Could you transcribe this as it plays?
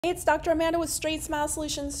It's Dr. Amanda with Straightsmile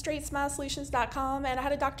Solutions, straightsmilesolutions.com, and I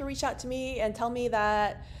had a doctor reach out to me and tell me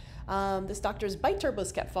that this doctor's bite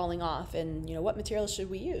turbos kept falling off, and what materials should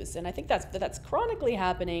we use? And I think that's chronically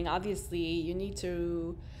happening. Obviously, you need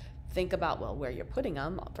to think about, well, where you're putting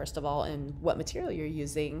them, first of all, and what material you're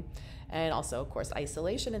using, and also, of course,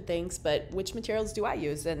 isolation and things, but which materials do I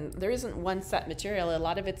use? And there isn't one set material. A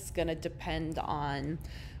lot of it's going to depend on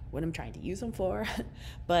what I'm trying to use them for.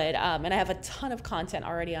 But, and I have a ton of content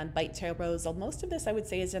already on bite turbos. Most of this, I would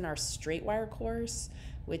say, is in our straight wire course,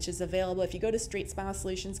 which is available. If you go to Straightsmile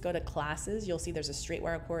Solutions, go to classes, you'll see there's a straight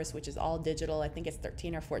wire course, which is all digital. I think it's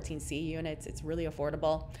 13 or 14 C units. It's really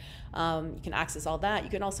affordable. You can access all that. You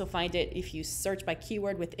can also find it if you search by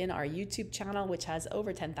keyword within our YouTube channel, which has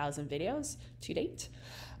over 10,000 videos to date.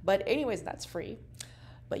 But anyways, that's free,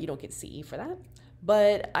 but you don't get CE for that.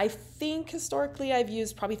 But I think historically I've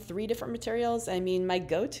used probably 3 different materials. I mean, my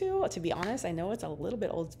go-to, to be honest, I know it's a little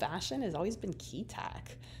bit old-fashioned, has always been key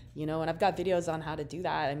tack, and I've got videos on how to do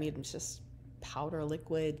that. I mean, it's just powder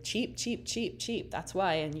liquid, cheap. That's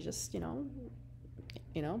why. And you just,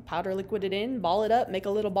 powder liquid it in, ball it up, make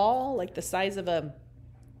a little ball like the size of a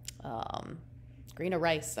grain of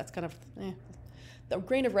rice. That's kind of the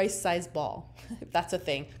grain of rice size ball, if that's a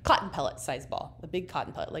thing. Cotton pellet size ball, a big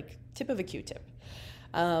cotton pellet, like tip of a Q-tip.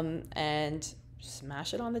 And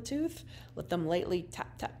smash it on the tooth, let them lightly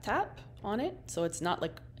tap on it, so it's not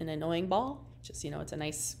like an annoying ball, just it's a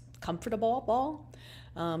nice comfortable ball,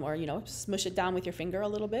 or smush it down with your finger a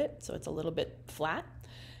little bit so it's a little bit flat,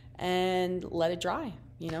 and let it dry.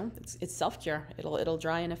 It's self-cure. It'll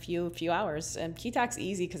dry in a few hours. And key tack's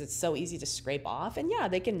easy because it's so easy to scrape off, and yeah,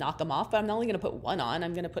 they can knock them off, but I'm not only going to put one on,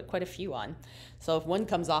 I'm going to put quite a few on, so if one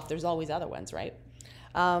comes off, there's always other ones, right?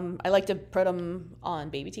 I like to put them on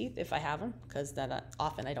baby teeth if I have them, because then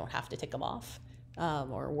often I don't have to take them off,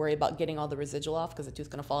 or worry about getting all the residual off because the tooth's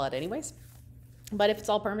going to fall out anyways. But if it's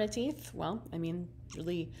all permanent teeth, well, I mean,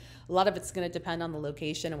 really, a lot of it's going to depend on the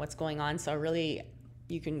location and what's going on. So really,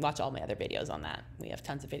 you can watch all my other videos on that. We have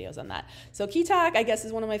tons of videos on that. So key tack, I guess,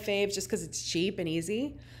 is one of my faves just because it's cheap and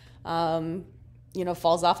easy.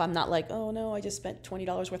 Falls off, I'm not like, oh no, I just spent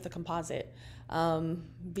 $20 worth of composite.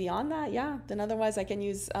 Beyond that, yeah, then otherwise I can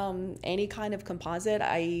use any kind of composite.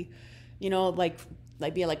 Like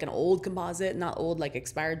be like an old composite, not old like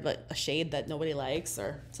expired, but a shade that nobody likes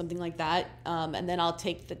or something like that. And then I'll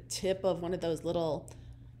take the tip of one of those little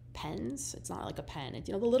pens. It's not like a pen. It's,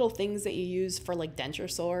 the little things that you use for like denture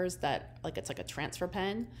sores that it's like a transfer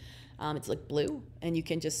pen. It's like blue, and you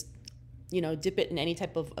can just, dip it in any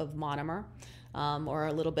type of monomer, or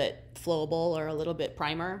a little bit flowable or a little bit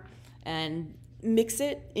primer, and mix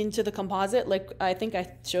it into the composite. Like I think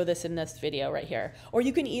I show this in this video right here. Or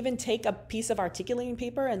you can even take a piece of articulating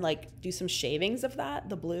paper and like do some shavings of that,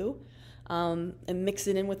 the blue, and mix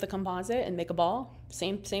it in with the composite and make a ball.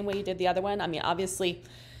 Same way you did the other one. I mean, obviously,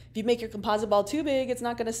 if you make your composite ball too big, it's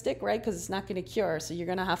not going to stick, right? Because it's not going to cure. So you're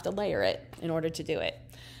going to have to layer it in order to do it.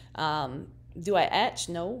 Do I etch?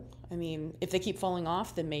 No. I mean, if they keep falling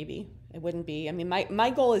off, then maybe. It wouldn't be. I mean, my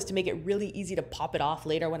goal is to make it really easy to pop it off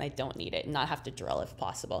later when I don't need it and not have to drill if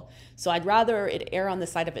possible. So I'd rather it err on the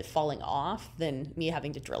side of it falling off than me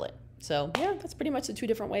having to drill it. So yeah, that's pretty much the 2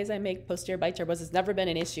 different ways I make posterior bite turbos. It's never been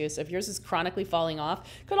an issue. So if yours is chronically falling off,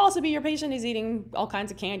 could also be your patient is eating all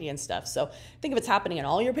kinds of candy and stuff. So I think if it's happening in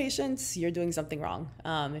all your patients, you're doing something wrong.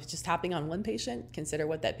 If it's just happening on one patient, consider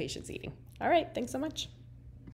what that patient's eating. All right, thanks so much.